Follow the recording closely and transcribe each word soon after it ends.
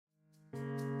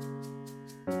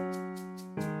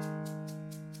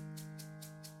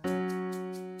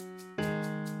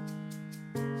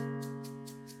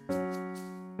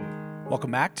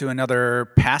Welcome back to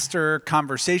another pastor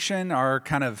conversation, our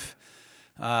kind of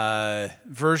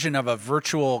version of a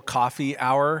virtual coffee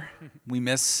hour. We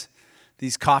miss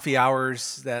these coffee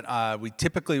hours that we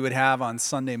typically would have on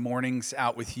Sunday mornings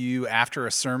out with you after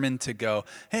a sermon to go,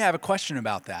 hey, I have a question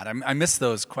about that. I miss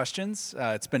those questions.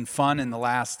 It's been fun in the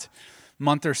last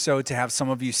month or so to have some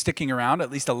of you sticking around at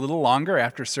least a little longer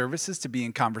after services to be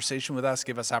in conversation with us,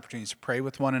 give us opportunities to pray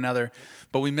with one another.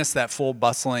 But we miss that full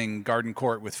bustling garden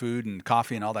court with food and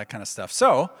coffee and all that kind of stuff.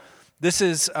 So this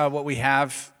is what we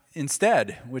have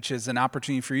instead, which is an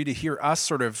opportunity for you to hear us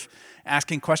sort of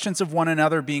asking questions of one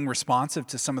another, being responsive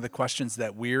to some of the questions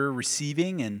that we're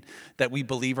receiving and that we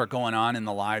believe are going on in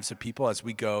the lives of people as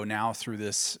we go now through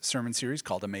this sermon series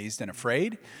called Amazed and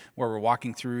Afraid, where we're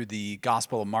walking through the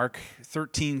Gospel of Mark,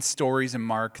 13 stories in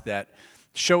Mark that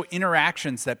show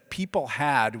interactions that people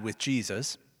had with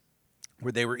Jesus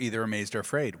where they were either amazed or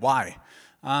afraid. Why?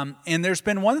 And there's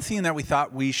been one theme that we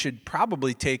thought we should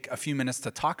probably take a few minutes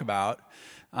to talk about,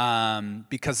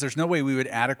 because there's no way we would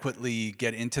adequately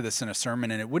get into this in a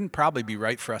sermon, and it wouldn't probably be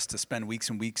right for us to spend weeks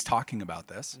and weeks talking about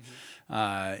this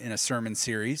in a sermon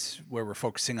series where we're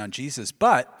focusing on Jesus.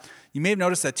 But you may have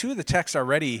noticed that two of the texts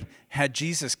already had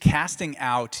Jesus casting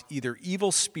out either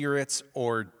evil spirits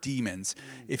or demons.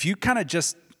 If you kind of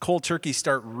just cold turkey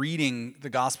start reading the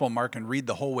Gospel of Mark and read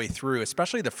the whole way through,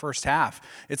 especially the first half,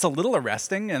 it's a little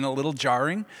arresting and a little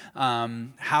jarring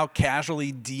how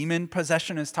casually demon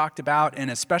possession is talked about,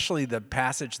 and especially the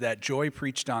passage that Joy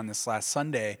preached on this last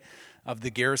Sunday of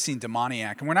the Gerasene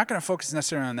demoniac. And we're not going to focus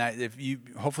necessarily on that.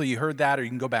 Hopefully you heard that, or you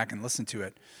can go back and listen to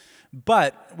it.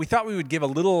 But we thought we would give a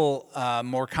little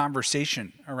more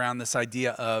conversation around this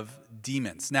idea of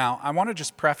demons. Now, I want to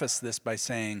just preface this by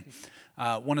saying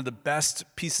one of the best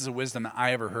pieces of wisdom that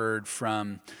I ever heard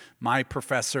from my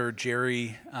professor,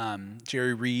 Jerry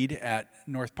Reed at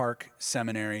North Park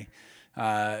Seminary,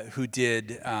 who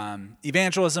did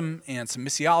evangelism and some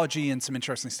missiology and some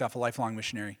interesting stuff, a lifelong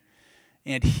missionary.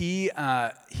 And he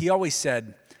always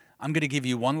said, I'm going to give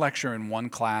you one lecture in one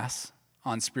class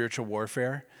on spiritual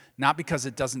warfare, not because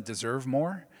it doesn't deserve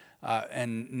more,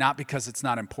 and not because it's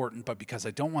not important, but because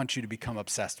I don't want you to become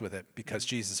obsessed with it, because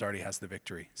Jesus already has the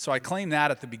victory. So I claim that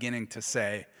at the beginning to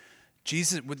say,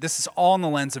 Jesus, this is all in the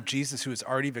lens of Jesus, who is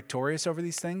already victorious over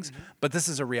these things, but this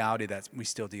is a reality that we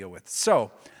still deal with.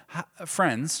 So,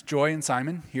 friends, Joy and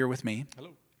Simon, here with me.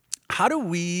 Hello. How do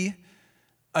we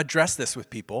address this with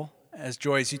people? As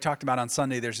Joy, as you talked about on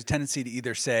Sunday, there's a tendency to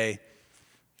either say,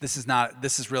 this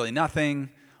is really nothing,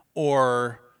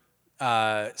 or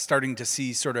starting to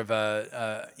see sort of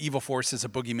a evil force as a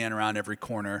boogeyman around every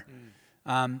corner.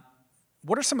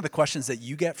 What are some of the questions that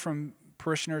you get from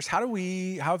parishioners? How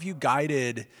have you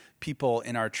guided people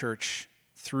in our church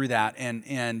through that?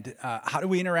 And how do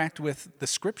we interact with the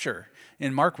scripture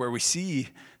in Mark, where we see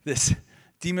this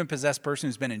demon-possessed person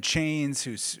who's been in chains,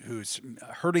 who's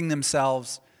hurting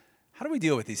themselves? How do we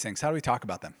deal with these things? How do we talk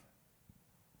about them?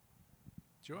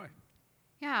 Joy.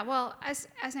 Yeah, well, as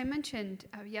I mentioned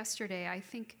yesterday, I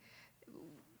think,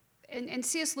 and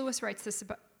C.S. Lewis writes this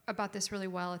about this really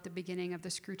well at the beginning of the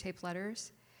Screwtape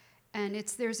Letters, and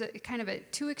there's a kind of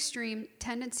two extreme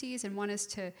tendencies, and one is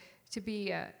to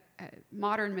be a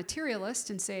modern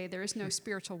materialist and say there is no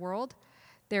spiritual world,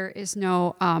 there is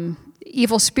no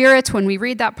evil spirits. When we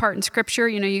read that part in Scripture,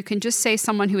 you can just say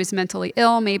someone who is mentally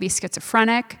ill, maybe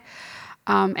schizophrenic.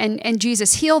 And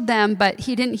Jesus healed them, but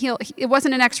he didn't heal. It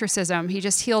wasn't an exorcism. He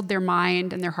just healed their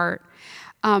mind and their heart.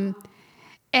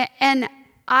 And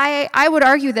I would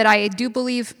argue that I do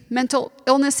believe mental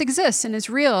illness exists and is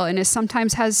real and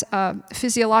sometimes has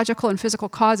physiological and physical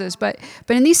causes. But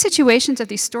in these situations of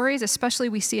these stories, especially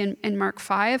we see in Mark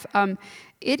 5,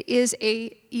 it is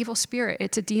a evil spirit.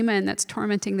 It's a demon that's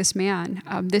tormenting this man.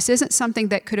 This isn't something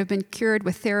that could have been cured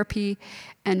with therapy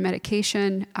and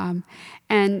medication.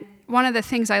 And one of the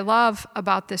things I love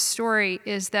about this story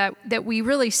is that we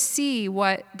really see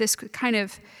what this kind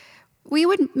of, we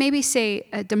would maybe say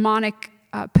a demonic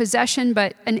possession,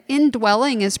 but an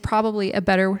indwelling is probably a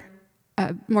better,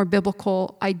 more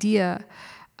biblical idea.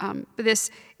 This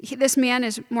man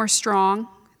is more strong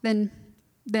than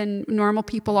normal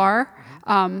people are,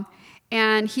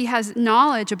 and he has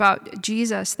knowledge about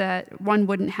Jesus that one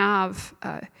wouldn't have.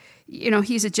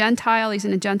 He's a Gentile. He's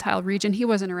in a Gentile region. He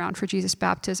wasn't around for Jesus'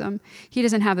 baptism. He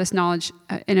doesn't have this knowledge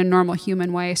in a normal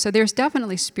human way. So there's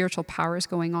definitely spiritual powers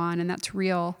going on, and that's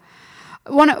real.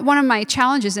 One of my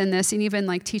challenges in this, and even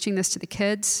like teaching this to the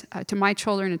kids, to my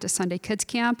children at the Sunday Kids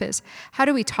Camp, is how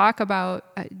do we talk about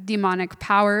demonic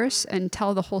powers and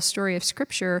tell the whole story of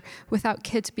Scripture without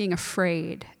kids being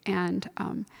afraid? And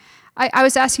I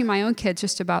was asking my own kids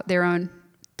just about their own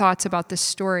thoughts about this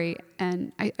story.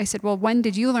 And I said, well, when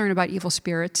did you learn about evil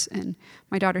spirits? And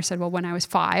my daughter said, well, when I was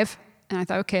 5. And I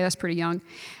thought, okay, that's pretty young.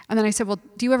 And then I said, well,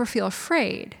 do you ever feel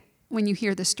afraid when you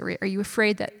hear this story? Are you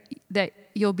afraid that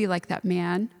you'll be like that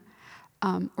man,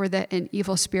 or that an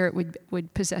evil spirit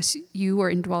would possess you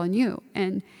or indwell in you?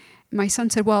 And my son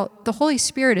said, well, the Holy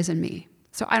Spirit is in me,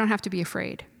 so I don't have to be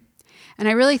afraid. And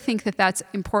I really think that that's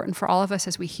important for all of us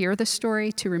as we hear this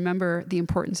story, to remember the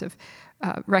importance of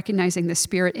recognizing the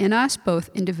Spirit in us, both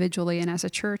individually and as a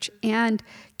church, and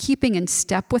keeping in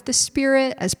step with the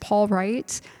Spirit, as Paul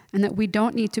writes, and that we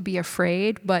don't need to be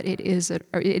afraid, but it is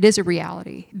a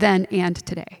reality then and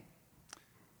today.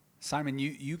 Simon,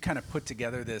 you kind of put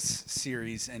together this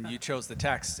series, and you chose the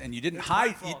text, and you didn't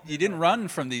hide, you didn't run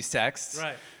from these texts,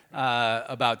 Right.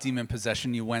 About demon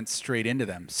possession. You went straight into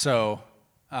them. So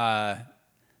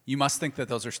you must think that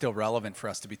those are still relevant for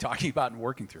us to be talking about and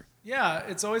working through. Yeah,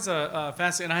 it's always a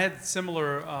fascinating. And I had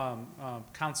similar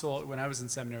counsel when I was in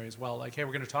seminary as well. Like, hey,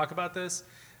 we're going to talk about this,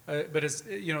 but it's,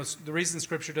 you know, the reason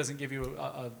Scripture doesn't give you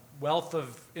a wealth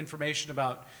of information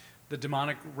about the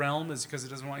demonic realm is because it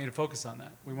doesn't want you to focus on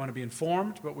that. We want to be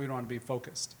informed, but we don't want to be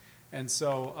focused. And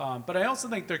so, but I also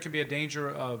think there can be a danger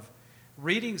of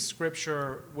reading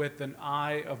Scripture with an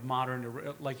eye of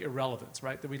modern, like, irrelevance,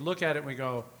 right? That we look at it and we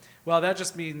go, well, that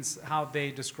just means how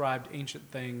they described ancient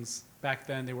things back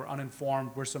then. They were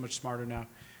uninformed. We're so much smarter now.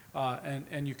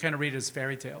 And you kind of read it as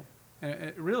fairy tale. And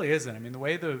it really isn't. I mean, the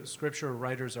way the Scripture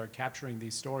writers are capturing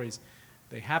these stories,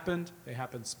 they happened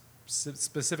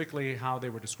specifically how they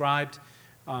were described,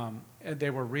 and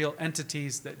they were real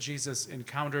entities that Jesus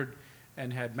encountered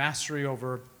and had mastery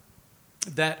over,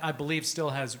 that I believe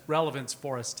still has relevance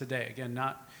for us today. Again,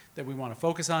 not that we want to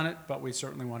focus on it, but we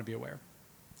certainly want to be aware.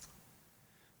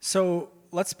 So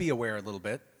let's be aware a little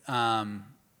bit.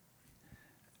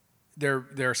 There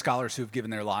are scholars who've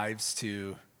given their lives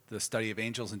to the study of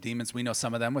angels and demons. We know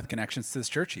some of them with connections to this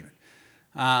church even.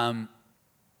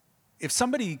 If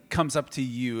somebody comes up to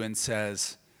you and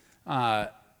says, I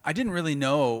didn't really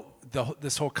know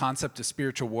this whole concept of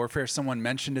spiritual warfare, someone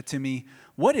mentioned it to me,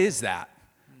 what is that?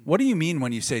 What do you mean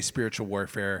when you say spiritual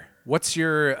warfare? What's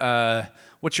your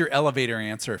elevator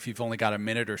answer if you've only got a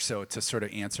minute or so to sort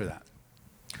of answer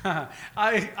that?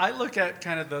 I look at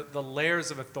kind of the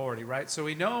layers of authority, right? So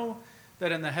we know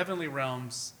that in the heavenly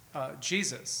realms,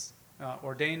 Jesus,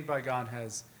 ordained by God,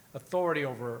 has authority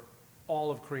over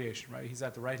all of creation, right? He's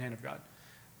at the right hand of God.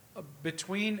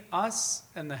 Between us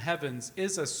and the heavens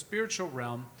is a spiritual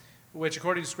realm, which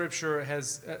according to Scripture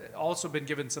has also been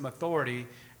given some authority,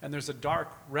 and there's a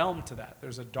dark realm to that.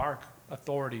 There's a dark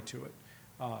authority to it,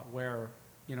 where,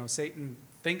 you know, Satan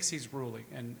thinks he's ruling,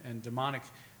 and demonic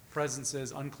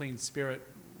presences, unclean spirit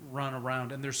run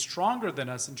around, and they're stronger than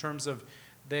us in terms of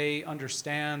they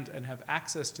understand and have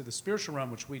access to the spiritual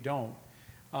realm, which we don't.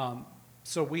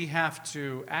 So we have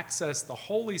to access the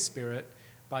Holy Spirit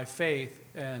by faith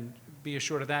and be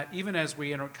assured of that, even as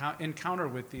we encounter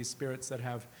with these spirits that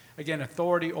have, again,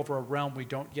 authority over a realm we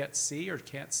don't yet see or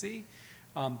can't see,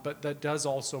 but that does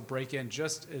also break in,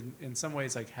 just in some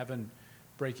ways like heaven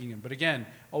breaking in. But again,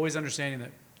 always understanding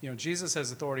that, you know, Jesus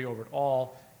has authority over it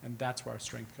all, and that's where our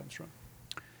strength comes from.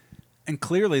 And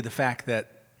clearly the fact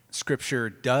that Scripture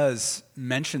does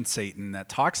mention Satan, that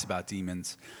talks about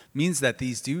demons, means that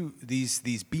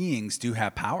these beings do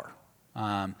have power.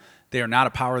 They are not a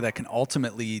power that can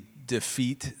ultimately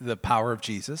defeat the power of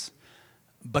Jesus,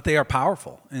 but they are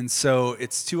powerful. And so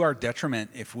it's to our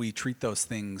detriment if we treat those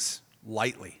things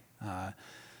lightly.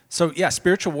 So yeah,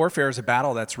 spiritual warfare is a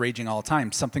battle that's raging all the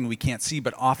time, something we can't see,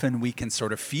 but often we can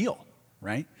sort of feel,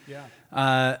 right?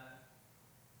 Yeah.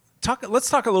 Let's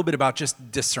talk a little bit about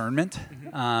just discernment.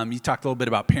 You talked a little bit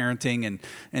about parenting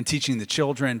and teaching the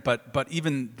children, but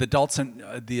even the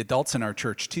adults in our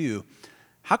church too.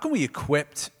 How can we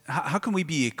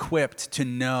be equipped to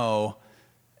know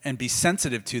and be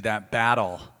sensitive to that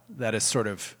battle that is sort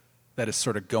of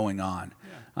going on?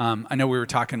 Yeah. I know we were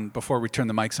talking before we turned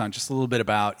the mics on just a little bit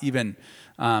about even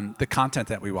the content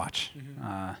that we watch.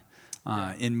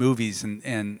 In movies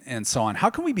and so on.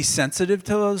 How can we be sensitive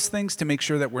to those things to make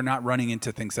sure that we're not running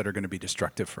into things that are going to be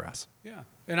destructive for us? Yeah,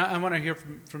 and I want to hear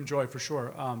from Joy for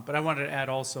sure, but I wanted to add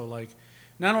also, like,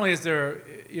 not only is there,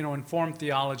 you know, informed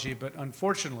theology, but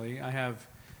unfortunately I have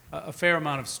a fair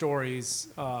amount of stories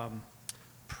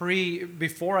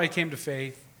before I came to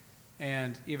faith,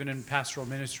 and even in pastoral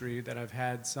ministry, that I've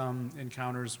had some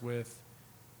encounters with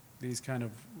these kind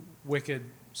of wicked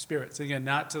spirits. Again,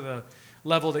 not to the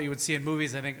level that you would see in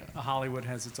movies. I think Hollywood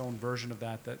has its own version of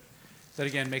that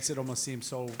again makes it almost seem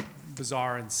so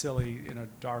bizarre and silly in a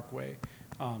dark way,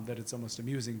 that it's almost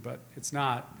amusing, but it's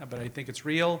not. But I think it's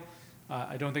real.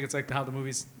 I don't think it's like how the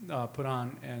movies put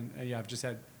on. And yeah, I've just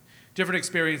had different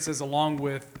experiences along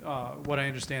with what I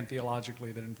understand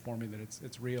theologically that inform me that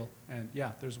it's real. And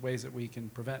yeah, there's ways that we can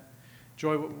prevent.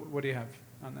 Joy, what do you have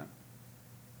on that?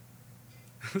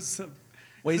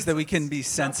 Ways that we can be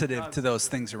sensitive to those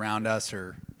things around us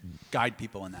or guide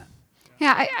people in that.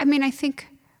 Yeah, I mean, I think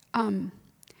in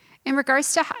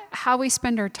regards to how we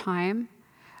spend our time,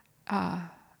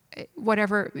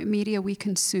 whatever media we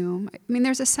consume, I mean,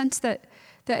 there's a sense that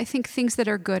I think things that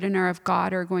are good and are of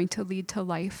God are going to lead to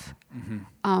life,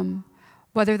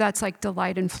 whether that's like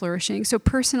delight and flourishing. So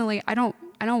personally, I don't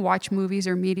watch movies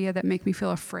or media that make me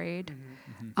feel afraid,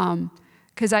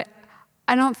 because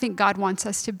I don't think God wants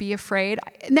us to be afraid.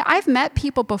 I've met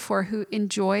people before who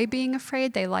enjoy being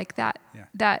afraid. They like that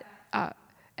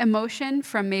emotion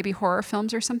from maybe horror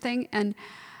films or something. And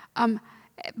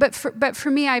but for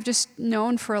me, I've just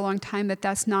known for a long time that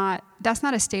that's not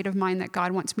a state of mind that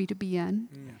God wants me to be in.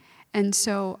 Yeah. And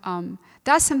so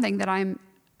that's something that I'm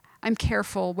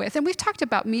careful with. And we've talked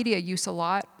about media use a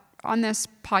lot on this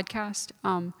podcast.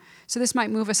 So this might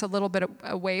move us a little bit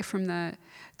away from the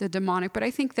demonic, but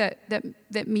I think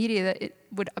that media, that it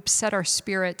would upset our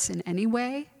spirits in any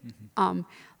way,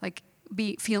 like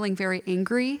be feeling very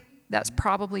angry. That's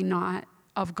probably not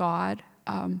of God.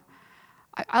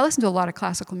 I listen to a lot of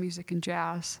classical music and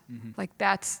jazz. Like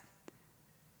that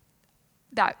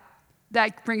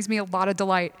brings me a lot of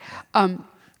delight.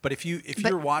 But if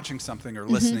you're watching something or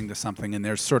listening to something and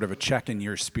there's sort of a check in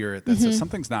your spirit that says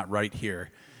something's not right here,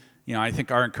 I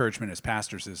think our encouragement as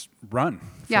pastors is run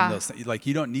from those things. Like,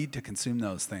 you don't need to consume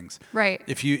those things. Right.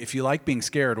 If you like being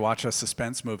scared, watch a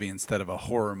suspense movie instead of a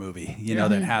horror movie,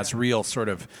 that has real sort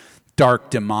of dark,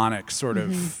 demonic sort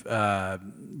of,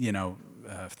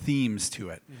 themes to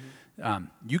it.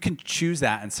 You can choose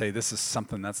that and say, this is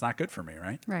something that's not good for me,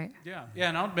 right? Right. Yeah,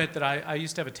 and I'll admit that I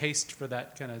used to have a taste for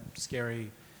that kind of scary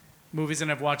movies,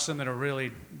 and I've watched some that are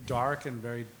really dark and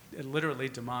very literally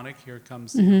demonic. Here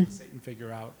comes the Satan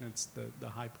figure out, and it's the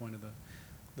high point of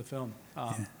the film.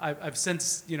 I've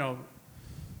since,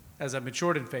 as I've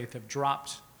matured in faith, have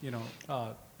dropped,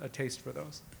 a taste for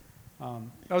those.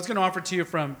 I was going to offer to you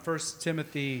from 1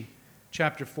 Timothy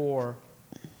chapter 4,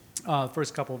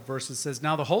 first couple of verses says,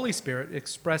 "Now the Holy Spirit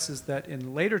expresses that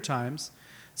in later times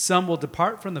some will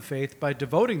depart from the faith by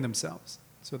devoting themselves."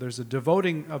 So there's a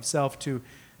devoting of self to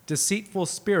deceitful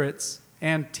spirits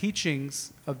and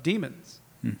teachings of demons.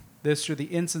 This through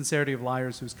the insincerity of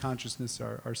liars whose consciences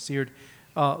are seared.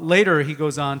 Later he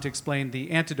goes on to explain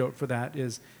the antidote for that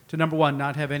is to, number one,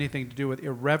 not have anything to do with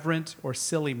irreverent or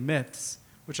silly myths,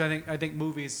 which I think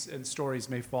movies and stories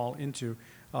may fall into.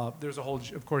 There's a whole,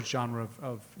 of course, genre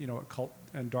of occult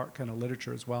and dark kind of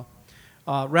literature as well.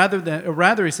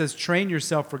 Rather, he says, train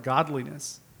yourself for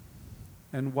godliness.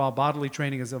 And while bodily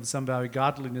training is of some value,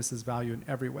 godliness is value in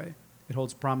every way. It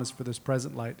holds promise for this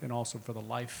present light and also for the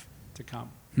life to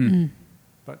come.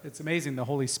 But it's amazing. The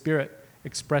Holy Spirit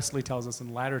expressly tells us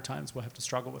in latter times we'll have to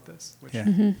struggle with this, which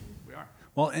we are.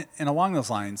 Well, and along those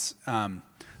lines,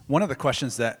 one of the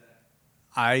questions that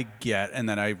I get and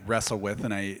that I wrestle with,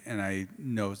 and I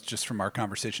know just from our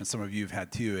conversation, some of you have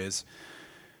had too, is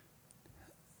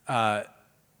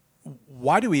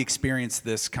why do we experience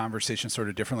this conversation sort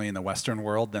of differently in the Western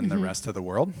world than the rest of the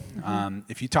world?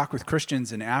 If you talk with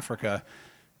Christians in Africa,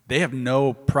 they have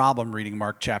no problem reading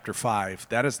Mark chapter 5.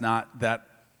 That is not that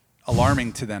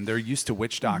alarming to them. They're used to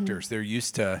witch doctors. They're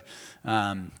used to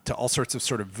all sorts of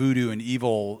sort of voodoo and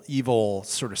evil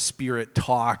sort of spirit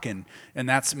talk, and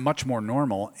that's much more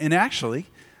normal. And actually,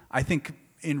 I think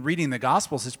in reading the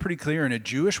Gospels, it's pretty clear in a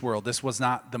Jewish world, this was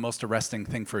not the most arresting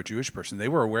thing for a Jewish person. They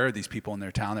were aware of these people in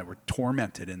their town that were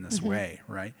tormented in this way,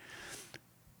 right?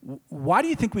 Why do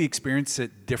you think we experience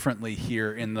it differently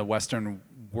here in the Western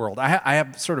world? I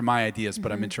have sort of my ideas,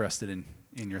 but I'm interested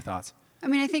in your thoughts. I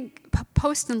mean, I think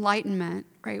post-Enlightenment,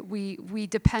 right, we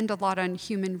depend a lot on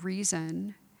human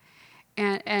reason.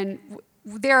 And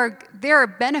there are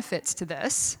benefits to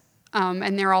this,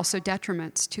 and there are also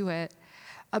detriments to it.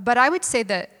 But I would say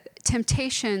that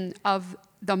temptation of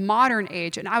the modern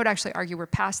age, and I would actually argue we're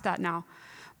past that now,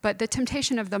 but the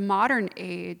temptation of the modern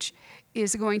age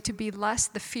is going to be less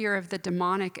the fear of the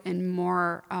demonic and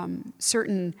more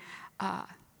certain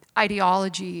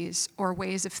ideologies or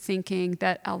ways of thinking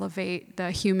that elevate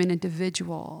the human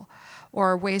individual,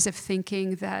 or ways of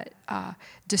thinking that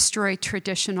destroy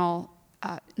traditional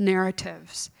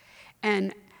narratives.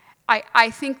 And I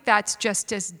think that's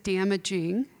just as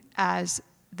damaging as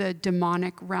the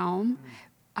demonic realm.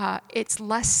 It's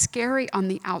less scary on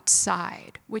the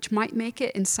outside, which might make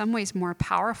it in some ways more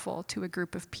powerful to a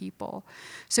group of people.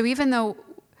 So even though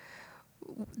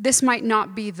this might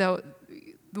not be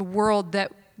the world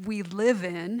that we live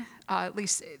in, at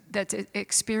least that's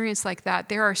experienced like that,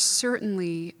 there are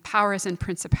certainly powers and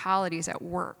principalities at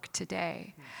work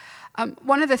today.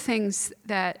 One of the things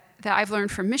that I've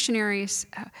learned from missionaries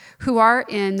who are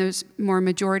in those more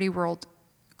majority world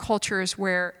cultures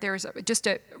where there's just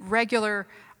a regular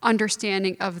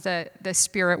understanding of the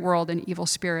spirit world and evil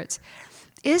spirits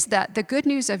is that the good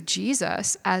news of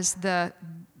Jesus as the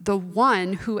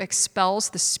one who expels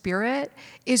the spirit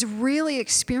is really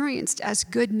experienced as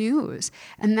good news.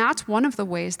 And that's one of the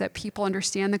ways that people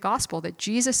understand the gospel, that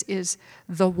Jesus is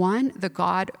the one, the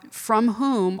God from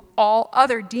whom all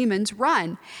other demons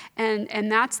run.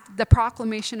 And that's the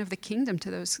proclamation of the kingdom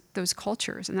to those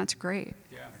cultures, and that's great.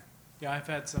 Yeah, I've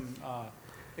had some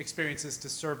experiences to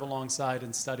serve alongside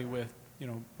and study with,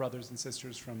 brothers and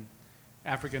sisters from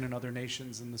African and other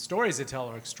nations, and the stories they tell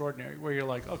are extraordinary, where you're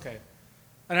like, okay.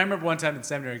 And I remember one time in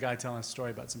seminary, a guy telling us a story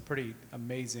about some pretty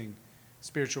amazing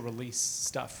spiritual release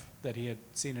stuff that he had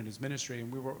seen in his ministry,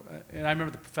 and I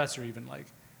remember the professor even like,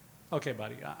 okay,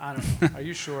 buddy, I don't know, are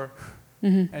you sure?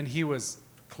 Mm-hmm. And he was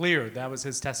clear that was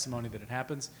his testimony that it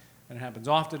happens, and it happens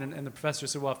often, and the professor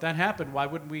said, well, if that happened, why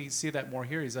wouldn't we see that more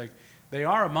here? He's like, they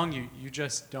are among you, you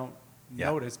just don't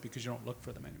notice because you don't look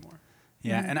for them anymore.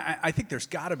 Yeah, and I think there's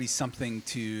got to be something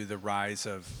to the rise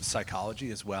of psychology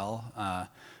as well.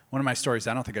 One of my stories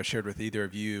I don't think I've shared with either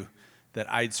of you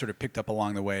that I'd sort of picked up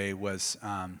along the way was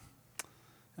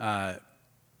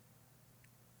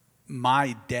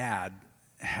my dad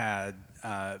and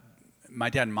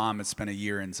mom had spent a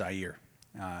year in Zaire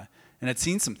and had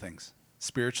seen some things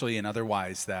spiritually and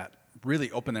otherwise that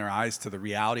really opened their eyes to the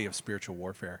reality of spiritual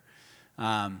warfare,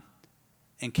 and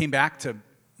came back to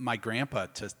my grandpa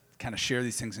to kind of share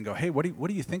these things and go, hey, what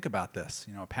do you think about this?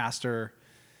 A pastor,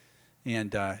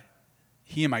 and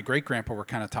he and my great grandpa were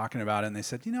kind of talking about it, and they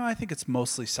said, I think it's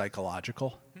mostly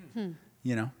psychological, and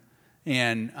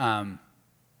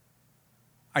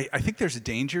I think there's a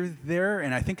danger there,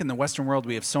 and I think in the Western world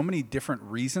we have so many different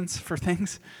reasons for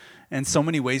things and so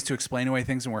many ways to explain away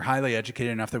things, and we're highly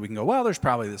educated enough that we can go, well, there's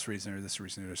probably this reason or this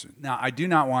reason or this reason. Now, I do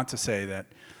not want to say that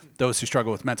those who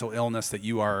struggle with mental illness, that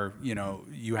you are,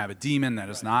 you have a demon. That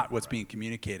is not what's being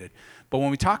communicated. But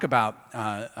when we talk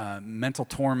about mental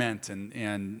torment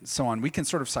and so on, we can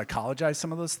sort of psychologize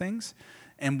some of those things,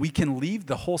 and we can leave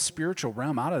the whole spiritual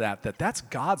realm out of that's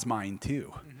God's mind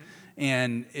too. Mm-hmm.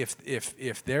 And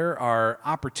if there are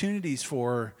opportunities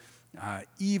for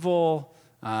evil,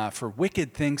 for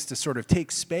wicked things to sort of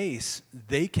take space,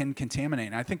 they can contaminate.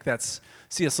 And I think that's,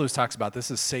 C.S. Lewis talks about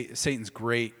this is Satan's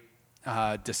great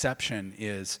deception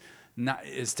is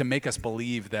to make us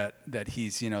believe that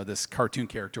he's this cartoon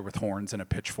character with horns and a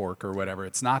pitchfork or whatever.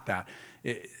 It's not that.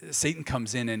 Satan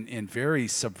comes in very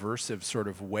subversive sort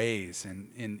of ways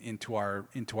into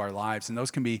our lives, and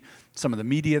those can be some of the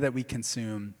media that we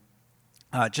consume,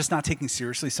 just not taking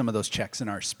seriously some of those checks in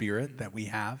our spirit that we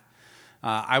have.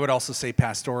 I would also say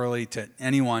pastorally to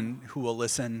anyone who will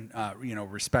listen,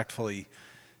 respectfully,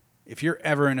 if you're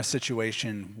ever in a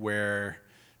situation where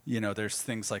there's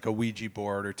things like a Ouija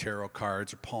board or tarot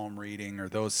cards or palm reading or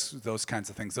those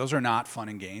kinds of things. Those are not fun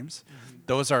and games.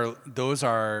 Mm-hmm. Those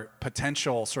are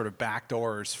potential sort of back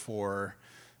doors for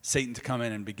Satan to come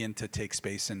in and begin to take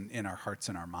space in our hearts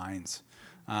and our minds.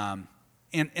 And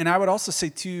I would also say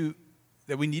too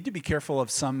that we need to be careful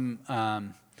of some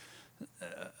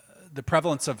the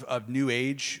prevalence of New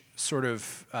Age sort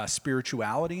of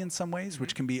spirituality in some ways,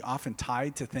 which can be often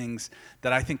tied to things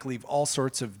that I think leave all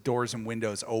sorts of doors and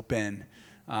windows open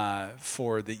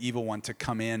for the evil one to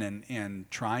come in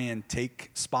and try and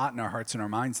take spot in our hearts and our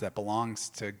minds that belongs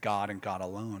to God and God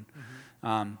alone.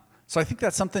 Mm-hmm. So I think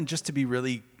that's something just to be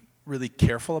really, really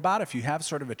careful about. If you have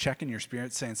sort of a check in your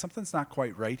spirit saying something's not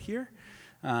quite right here,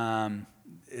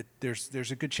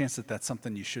 there's a good chance that that's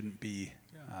something you shouldn't be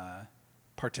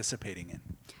participating in.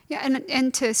 Yeah,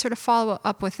 and to sort of follow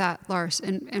up with that, Lars,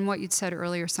 and what you'd said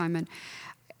earlier, Simon,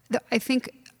 I think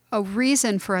a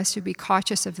reason for us to be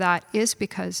cautious of that is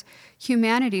because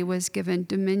humanity was given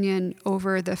dominion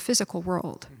over the physical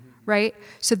world, mm-hmm. right?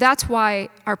 So that's why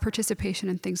our participation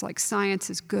in things like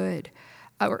science is good,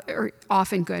 or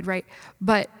often good, right?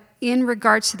 But in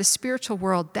regards to the spiritual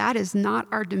world, that is not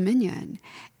our dominion.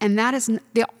 And that is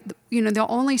the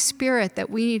only spirit that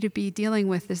we need to be dealing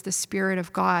with is the Spirit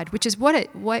of God, which is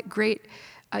what great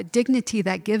dignity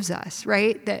that gives us,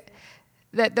 right?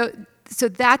 So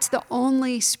that's the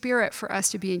only spirit for us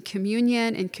to be in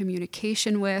communion and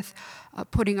communication with,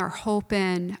 putting our hope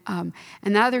in. And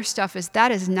the other stuff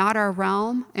that is not our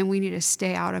realm, and we need to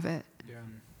stay out of it. Yeah.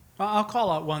 I'll call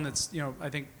out one that's, I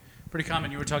think pretty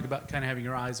common. You were talking about kind of having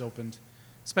your eyes opened,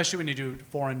 especially when you do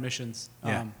foreign missions.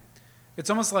 Yeah. It's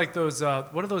almost like those,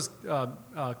 what are those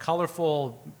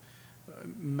colorful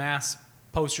mass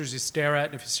posters you stare at,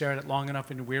 and if you stare at it long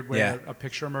enough in a weird way, Yeah. a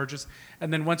picture emerges.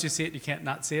 And then once you see it, you can't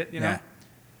not see it, you know?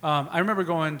 Yeah. I remember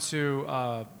going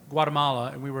to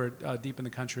Guatemala, and we were deep in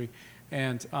the country,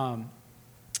 and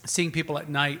seeing people at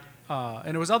night,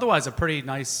 and it was otherwise a pretty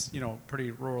nice,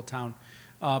 pretty rural town,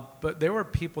 but there were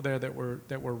people there that were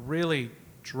really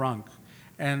drunk,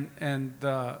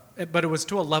 but it was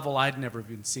to a level I'd never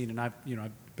even seen, and I've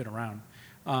been around,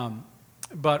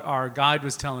 but our guide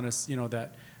was telling us,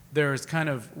 that there's kind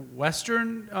of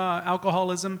Western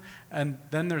alcoholism, and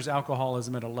then there's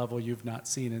alcoholism at a level you've not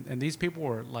seen, and these people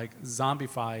were like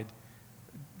zombified,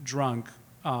 drunk.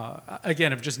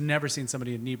 Again, I've just never seen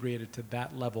somebody inebriated to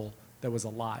that level that was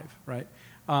alive, right?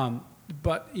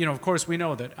 But of course, we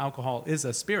know that alcohol is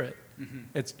a spirit.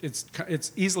 Mm-hmm.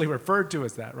 It's easily referred to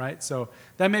as that, right? So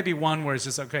that may be one where it's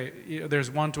just okay.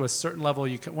 There's one to a certain level.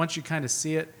 Once you kind of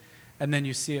see it, and then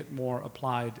you see it more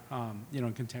applied,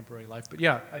 in contemporary life. But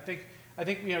yeah, I think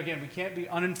again, we can't be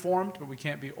uninformed, but we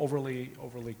can't be overly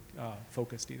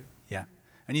focused either. Yeah.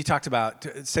 And you talked about,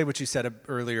 say what you said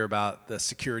earlier about the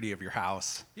security of your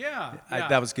house. Yeah.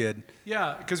 That was good.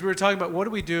 Yeah, because we were talking about what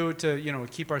do we do to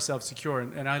keep ourselves secure,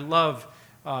 and I love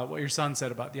what your son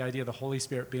said about the idea of the Holy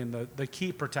Spirit being the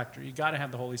key protector. You got to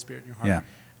have the Holy Spirit in your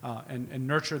heart, and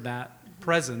nurture that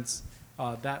presence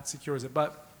that secures it.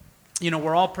 But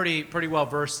we're all pretty well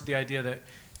versed in the idea that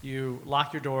you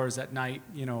lock your doors at night.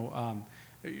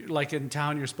 Like in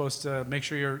town, you're supposed to make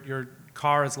sure your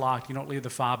car is locked. You don't leave the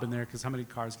fob in there, because how many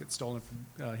cars get stolen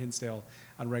from Hinsdale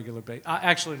on a regular basis? I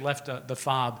actually left the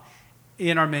fob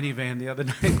in our minivan the other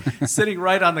night, sitting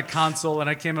right on the console, and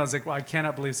I came and I was like, well, I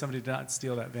cannot believe somebody did not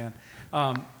steal that van.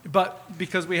 But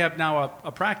because we have now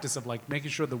a practice of like making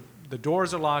sure the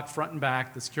doors are locked front and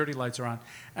back, the security lights are on,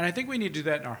 and I think we need to do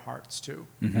that in our hearts too,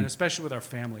 mm-hmm. and especially with our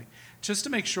family, just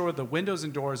to make sure the windows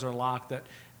and doors are locked, that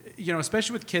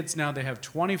especially with kids now, they have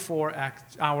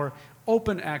 24-hour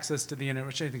open access to the internet,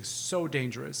 which I think is so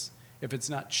dangerous if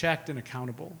it's not checked and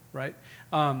accountable, right?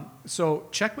 So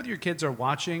check what your kids are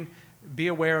watching. Be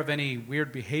aware of any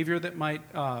weird behavior that might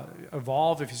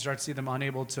evolve if you start to see them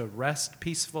unable to rest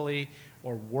peacefully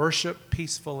or worship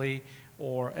peacefully,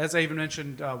 or as I even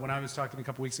mentioned when I was talking a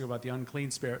couple weeks ago about the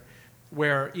unclean spirit,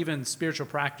 where even spiritual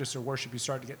practice or worship, you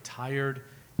start to get tired.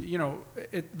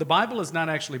 The Bible is not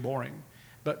actually boring,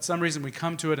 but some reason we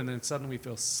come to it and then suddenly we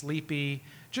feel sleepy.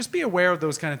 Just be aware of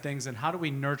those kind of things, and how do we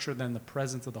nurture then the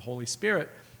presence of the Holy Spirit,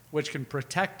 which can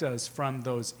protect us from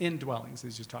those indwellings,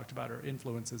 as you talked about, or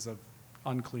influences of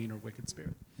unclean or wicked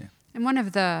spirit. Yeah. And one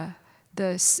of the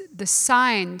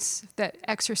signs that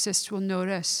exorcists will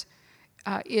notice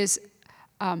is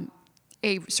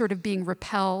a sort of being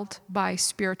repelled by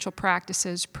spiritual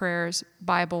practices, prayers,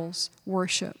 Bibles,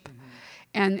 worship.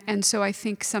 Mm-hmm. And so I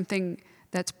think something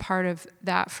that's part of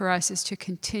that for us is to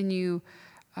continue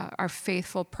our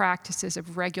faithful practices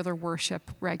of regular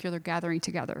worship, regular gathering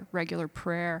together, regular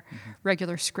prayer, mm-hmm.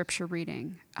 regular scripture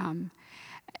reading.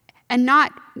 And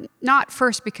not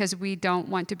first because we don't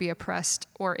want to be oppressed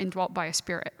or indwelt by a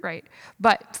spirit, right?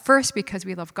 But first because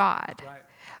we love God. Right.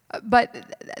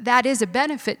 But that is a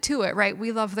benefit to it, right?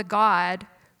 We love the God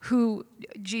who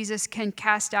Jesus can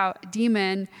cast out a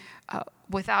demon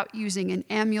without using an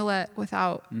amulet,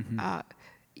 without mm-hmm.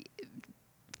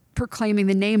 Proclaiming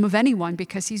the name of anyone,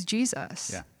 because he's Jesus.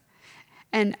 Yeah.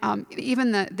 And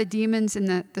even the demons in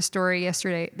the story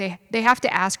yesterday, they have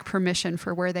to ask permission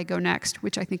for where they go next,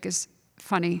 which I think is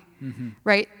funny, mm-hmm.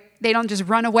 right? They don't just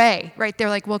run away, right? They're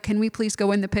like, well, can we please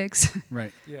go in the pigs?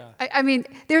 Right. Yeah. I mean,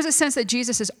 there's a sense that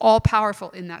Jesus is all-powerful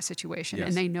in that situation, yes.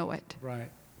 and they know it. Right.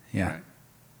 Yeah.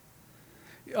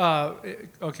 Right.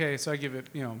 Okay, so I give it,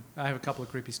 I have a couple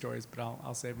of creepy stories, but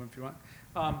I'll save them if you want.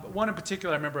 One in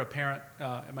particular, I remember a parent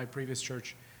at my previous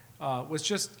church was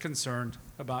just concerned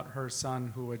about her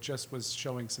son, who was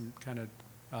showing some kind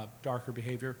of darker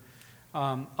behavior.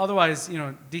 Otherwise,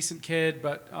 decent kid,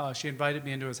 but she invited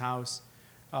me into his house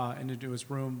and into his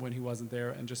room when he wasn't there,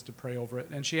 and just to pray over it.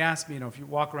 And she asked me, if you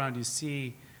walk around, do you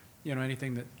see,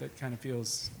 anything that kind of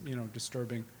feels,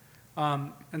 disturbing?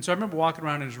 And so I remember walking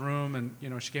around in his room,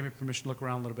 and she gave me permission to look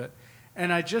around a little bit.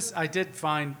 And I did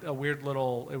find a weird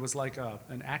little, it was like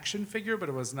an action figure, but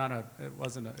it was an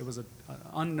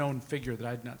unknown figure that I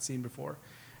had not seen before.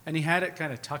 And he had it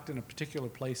kind of tucked in a particular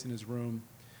place in his room,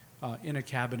 in a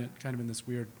cabinet, kind of in this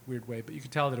weird way. But you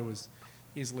could tell that it was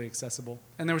easily accessible.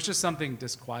 And there was just something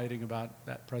disquieting about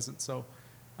that presence. So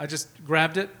I just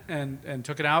grabbed it and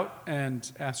took it out and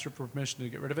asked her for permission to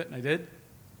get rid of it, and I did.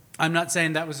 I'm not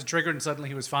saying that was a trigger and suddenly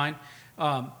he was fine,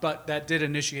 but that did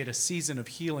initiate a season of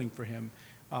healing for him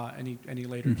and he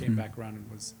later came back around and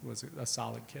was a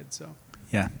solid kid. So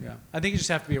Yeah. yeah, I think you just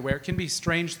have to be aware. It can be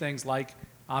strange things like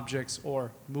objects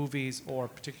or movies or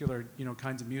particular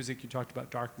kinds of music. You talked about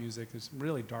dark music. There's some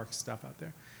really dark stuff out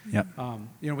there. Yep.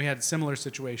 We had a similar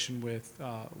situation with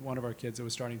one of our kids that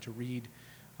was starting to read.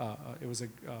 It was a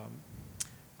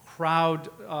crowd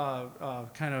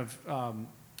kind of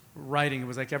writing. It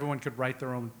was like everyone could write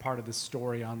their own part of the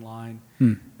story online.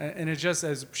 And it just,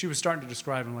 as she was starting to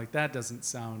describe, I'm like, that doesn't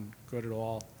sound good at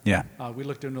all. Yeah. We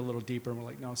looked into it a little deeper and we're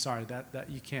like, no, sorry, that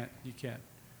you can't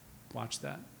watch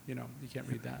that. You can't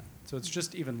read that. So it's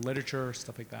just even literature,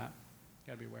 stuff like that. You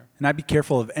gotta be aware. And I'd be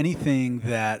careful of anything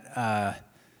that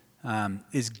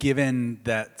is given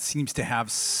that seems to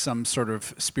have some sort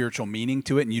of spiritual meaning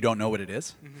to it, and you don't know what it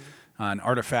is. An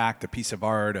artifact, a piece of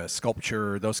art, a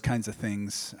sculpture, those kinds of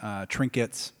things,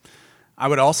 trinkets. I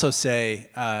would also say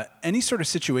any sort of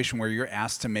situation where you're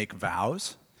asked to make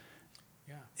vows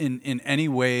in any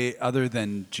way other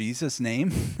than Jesus'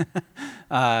 name,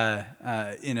 in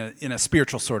a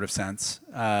spiritual sort of sense,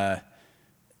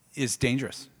 is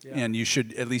dangerous. Yeah. And you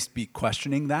should at least be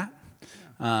questioning that.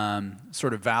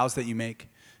 Sort of vows that you make,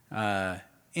 and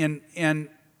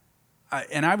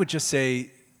I would just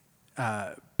say,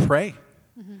 pray.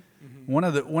 One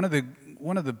of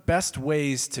the best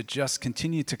ways to just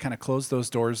continue to kind of close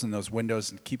those doors and those windows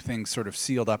and keep things sort of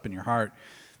sealed up in your heart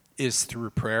is through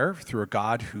prayer, through a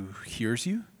God who hears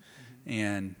you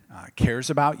and cares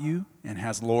about you and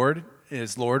is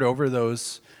Lord over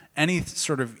those any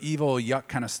sort of evil yuck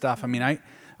kind of stuff. I mean,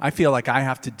 I feel like I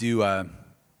have to do a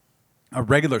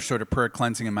regular sort of prayer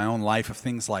cleansing in my own life of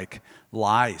things like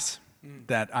lies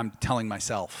that I'm telling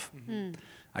myself.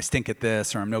 I stink at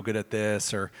this, or I'm no good at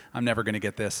this, or I'm never going to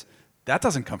get this. That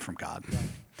doesn't come from God.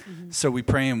 So we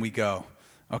pray and we go,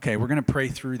 okay, we're going to pray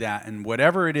through that, and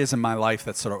whatever it is in my life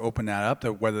that sort of opened that up,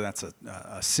 whether that's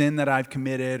a sin that I've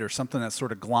committed or something that's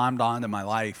sort of glommed onto my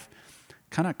life,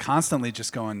 kind of constantly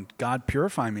just going, God,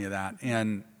 purify me of that.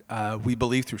 And we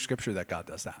believe through Scripture that God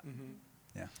does that.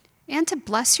 Yeah. And to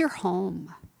bless your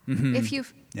home. If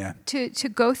you've Yeah. to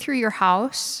go through your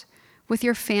house with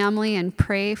your family and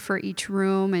pray for each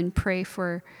room and pray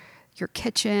for your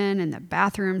kitchen and the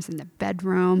bathrooms and the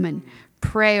bedroom and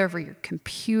pray over your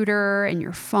computer and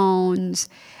your phones,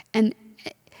 and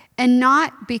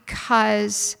not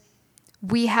because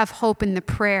we have hope in the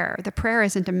prayer. The prayer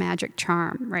isn't a magic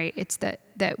charm, right? It's that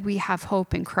we have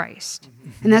hope in Christ.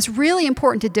 And that's really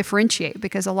important to differentiate,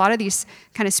 because a lot of these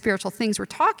kind of spiritual things we're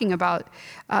talking about,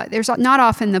 there's not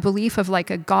often the belief of like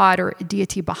a God or a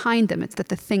deity behind them. It's that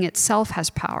the thing itself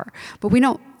has power. But we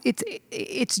know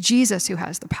it's Jesus who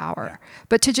has the power.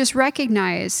 But to just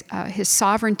recognize his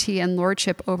sovereignty and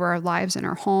lordship over our lives and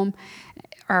our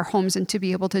homes, and to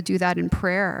be able to do that in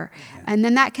prayer. And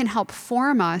then that can help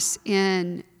form us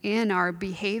in our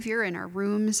behavior, in our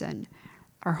rooms and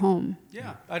our home.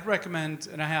 Yeah, I'd recommend,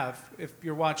 and I have, if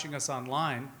you're watching us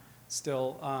online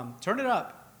still, turn it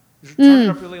up. Turn it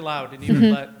up really loud, and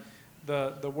even let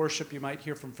the worship you might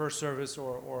hear from first service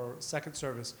or second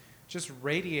service just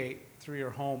radiate through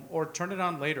your home, or turn it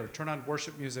on later. Turn on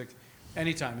worship music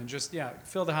anytime and just,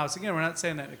 fill the house. Again, we're not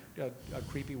saying that in a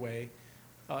creepy way.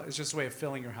 It's just a way of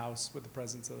filling your house with the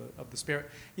presence of the Spirit.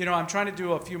 I'm trying to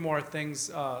do a few more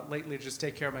things lately to just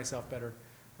take care of myself better.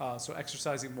 So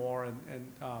exercising more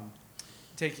and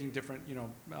taking different,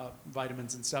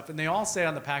 vitamins and stuff. And they all say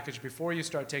on the package, before you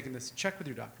start taking this, check with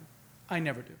your doctor. I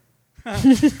never do.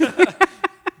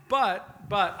 But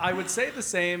I would say the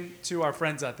same to our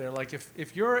friends out there. Like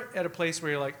if you're at a place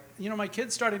where you're like, my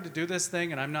kid's starting to do this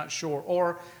thing and I'm not sure,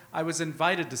 or I was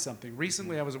invited to something.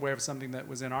 Recently I was aware of something that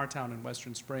was in our town in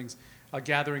Western Springs, a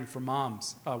gathering for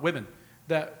moms, women,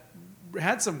 that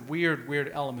had some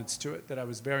weird elements to it that I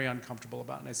was very uncomfortable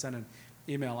about. And I sent an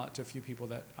email out to a few people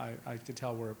that I could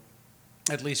tell were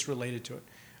at least related to it.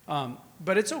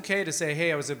 But it's okay to say,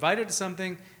 hey, I was invited to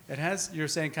something. It has, you're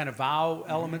saying, kind of vow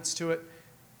elements to it.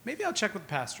 Maybe I'll check with the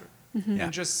pastor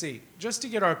and just see, just to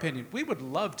get our opinion. We would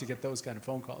love to get those kind of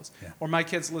phone calls. Yeah. Or my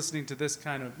kid's listening to this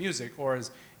kind of music, or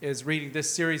is reading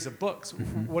this series of books.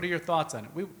 What are your thoughts on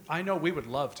it? I know we would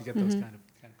love to get those kind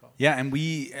of calls. Yeah, and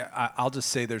I'll just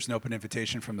say there's an open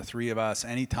invitation from the three of us.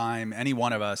 Anytime, any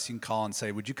one of us, you can call and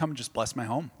say, would you come and just bless my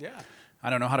home? Yeah. I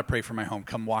don't know how to pray for my home.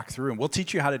 Come walk through, and we'll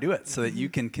teach you how to do it so that you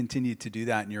can continue to do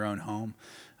that in your own home.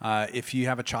 If you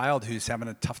have a child who's having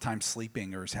a tough time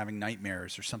sleeping or is having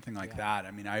nightmares or something like that,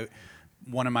 I mean,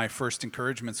 one of my first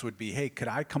encouragements would be, hey, could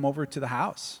I come over to the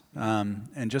house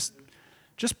and just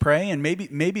just pray, and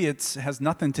maybe it has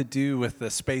nothing to do with the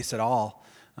space at all.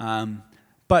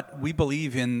 But we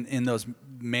believe in those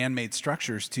man-made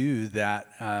structures too, that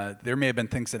there may have been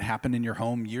things that happened in your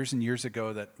home years and years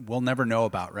ago that we'll never know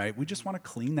about, right? We just want to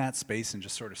clean that space and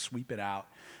just sort of sweep it out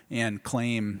and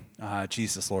claim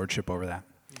Jesus' lordship over that.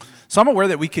 So I'm aware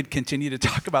that we could continue to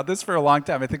talk about this for a long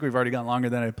time. I think we've already gone longer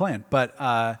than I planned. But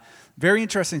very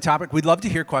interesting topic. We'd love to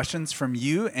hear questions from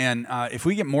you. And if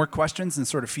we get more questions and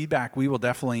sort of feedback, we will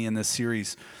definitely in this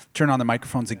series turn on the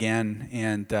microphones again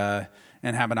and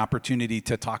have an opportunity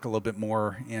to talk a little bit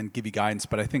more and give you guidance.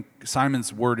 But I think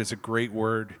Simon's word is a great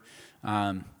word.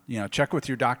 Check with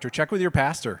your doctor, check with your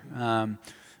pastor.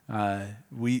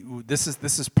 This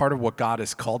is part of what God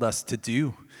has called us to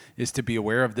do, is to be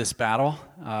aware of this battle,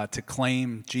 to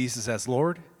claim Jesus as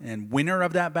Lord and winner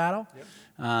of that battle,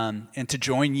 and to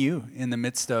join you in the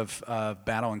midst of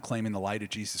battle and claiming the light of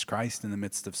Jesus Christ in the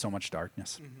midst of so much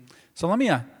darkness. Mm-hmm. So let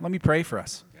me pray for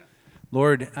us. Yeah.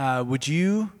 Lord, would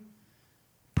you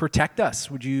protect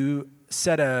us? Would you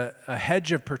set a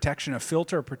hedge of protection, a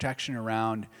filter of protection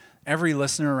around every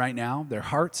listener right now, their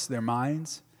hearts, their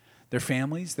minds, their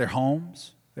families, their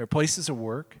homes, their places of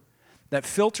work, that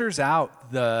filters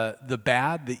out the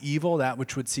bad, the evil, that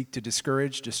which would seek to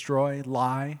discourage, destroy,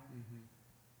 lie,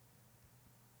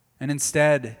 and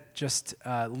instead just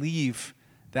leave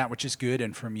that which is good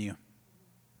and from you,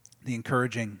 the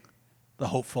encouraging, the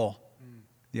hopeful,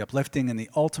 the uplifting, and the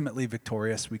ultimately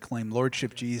victorious. We claim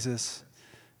Lordship, Jesus,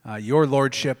 your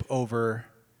Lordship over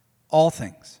all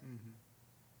things.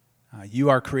 You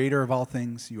are creator of all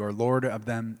things. You are Lord of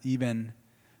them, even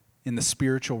in the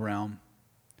spiritual realm,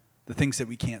 the things that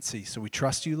we can't see. So we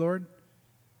trust you, Lord.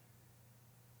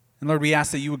 And Lord, we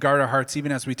ask that you would guard our hearts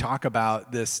even as we talk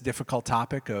about this difficult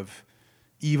topic of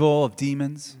evil, of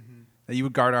demons, that you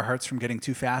would guard our hearts from getting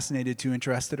too fascinated, too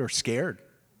interested, or scared.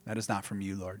 That is not from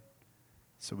you, Lord.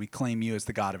 So we claim you as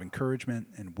the God of encouragement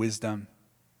and wisdom.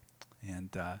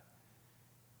 And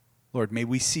Lord, may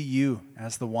we see you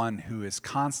as the one who is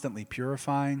constantly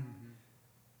purifying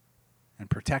and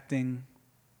protecting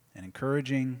and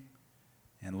encouraging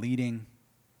and leading.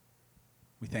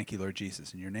 We thank you, Lord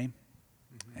Jesus, in your name.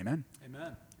 Amen.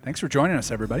 Amen. Thanks for joining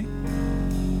us, everybody.